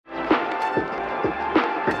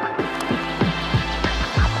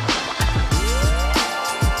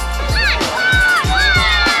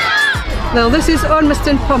Well, this is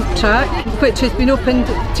Ormiston Pump Track, which has been opened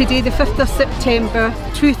today, the 5th of September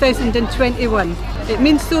 2021. It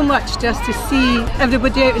means so much just to see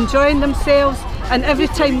everybody out enjoying themselves, and every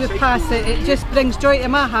time we pass it, it just brings joy to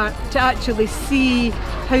my heart to actually see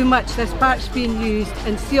how much this park's being used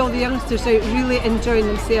and see all the youngsters out really enjoying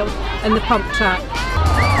themselves in the pump track.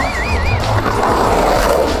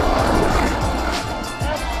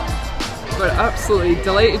 We're absolutely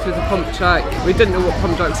delighted with the pump track. We didn't know what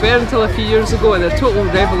pump tracks were until a few years ago, and they're a total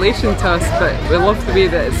revelation to us, but we love the way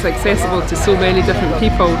that it's accessible to so many different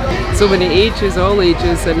people, so many ages, all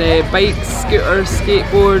ages, and bikes, scooters,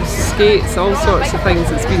 skateboards, skates, all sorts of things.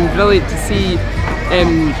 It's been brilliant to see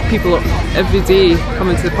people every day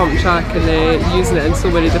coming to the pump track and using it in so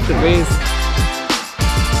many different ways.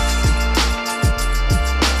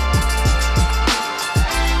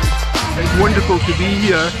 It's wonderful to be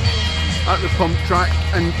here at the pump track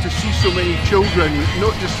and to see so many children,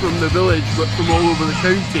 not just from the village but from all over the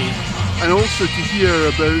county, and also to hear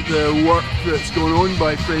about the work that's going on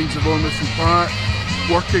by Friends of Ormiston Park,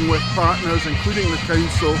 working with partners including the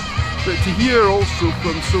council, but to hear also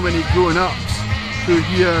from so many grown-ups who are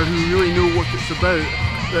here who really know what it's about,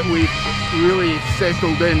 that we've really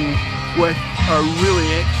settled in with a really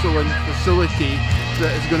excellent facility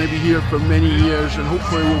that is going to be here for many years and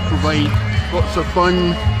hopefully will provide lots of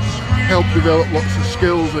fun, help develop lots of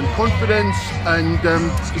skills and confidence, and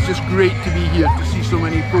it's just great to be here to see so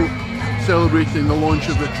many folk celebrating the launch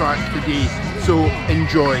of the track today. So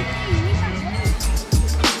enjoy.